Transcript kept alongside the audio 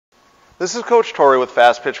This is Coach Tory with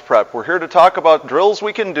Fast Pitch Prep. We're here to talk about drills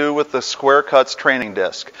we can do with the Square Cuts training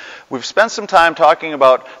disc. We've spent some time talking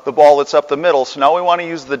about the ball that's up the middle, so now we want to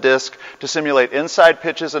use the disc to simulate inside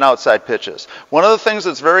pitches and outside pitches. One of the things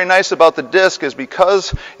that's very nice about the disc is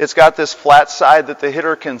because it's got this flat side that the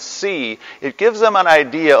hitter can see, it gives them an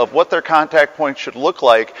idea of what their contact point should look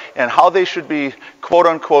like and how they should be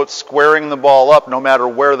quote-unquote squaring the ball up no matter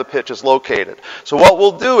where the pitch is located. So what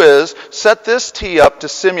we'll do is set this tee up to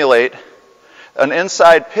simulate an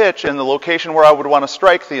inside pitch in the location where I would want to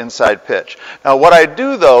strike the inside pitch. Now what I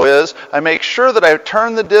do though is I make sure that I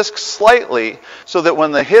turn the disc slightly so that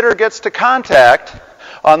when the hitter gets to contact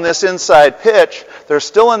on this inside pitch, they're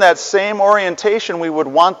still in that same orientation we would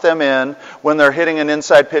want them in when they're hitting an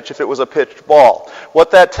inside pitch if it was a pitched ball.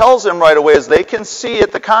 What that tells them right away is they can see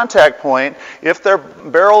at the contact point if their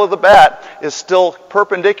barrel of the bat is still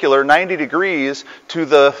perpendicular 90 degrees to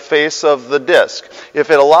the face of the disc.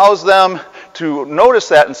 If it allows them to notice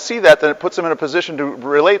that and see that, then it puts them in a position to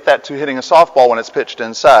relate that to hitting a softball when it's pitched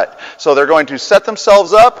inside. So they're going to set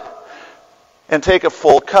themselves up and take a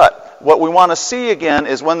full cut. What we want to see again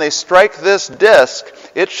is when they strike this disc,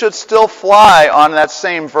 it should still fly on that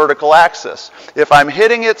same vertical axis. If I'm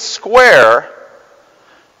hitting it square,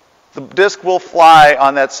 the disc will fly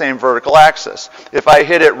on that same vertical axis. If I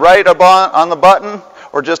hit it right on the button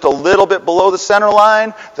or just a little bit below the center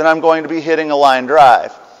line, then I'm going to be hitting a line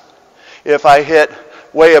drive. If I hit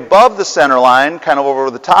way above the center line, kind of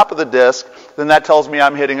over the top of the disc, then that tells me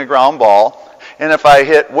I'm hitting a ground ball. And if I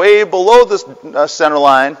hit way below the center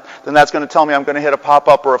line, then that's going to tell me I'm going to hit a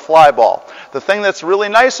pop-up or a fly ball. The thing that's really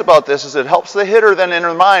nice about this is it helps the hitter then in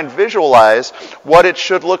their mind visualize what it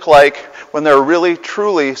should look like when they're really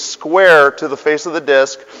truly square to the face of the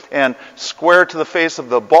disc and square to the face of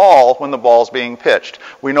the ball when the ball's being pitched.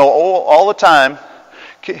 We know all the time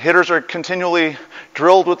hitters are continually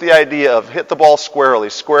drilled with the idea of hit the ball squarely,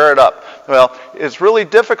 square it up. Well, it's really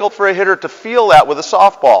difficult for a hitter to feel that with a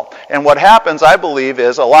softball. And what happens, I believe,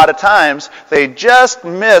 is a lot of times they just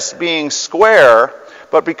miss being square,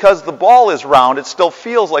 but because the ball is round, it still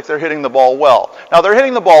feels like they're hitting the ball well. Now, they're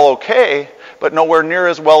hitting the ball okay, but nowhere near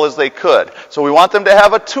as well as they could. So we want them to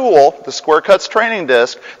have a tool, the Square Cuts training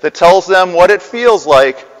disc, that tells them what it feels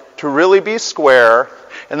like to really be square,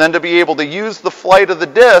 and then to be able to use the flight of the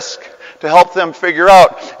disc to help them figure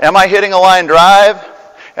out, am I hitting a line drive?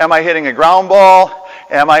 Am I hitting a ground ball?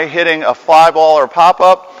 Am I hitting a fly ball or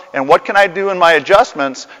pop-up? And what can I do in my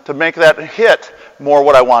adjustments to make that hit more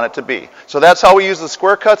what I want it to be? So that's how we use the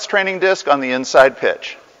Square Cuts training disc on the inside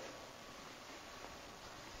pitch.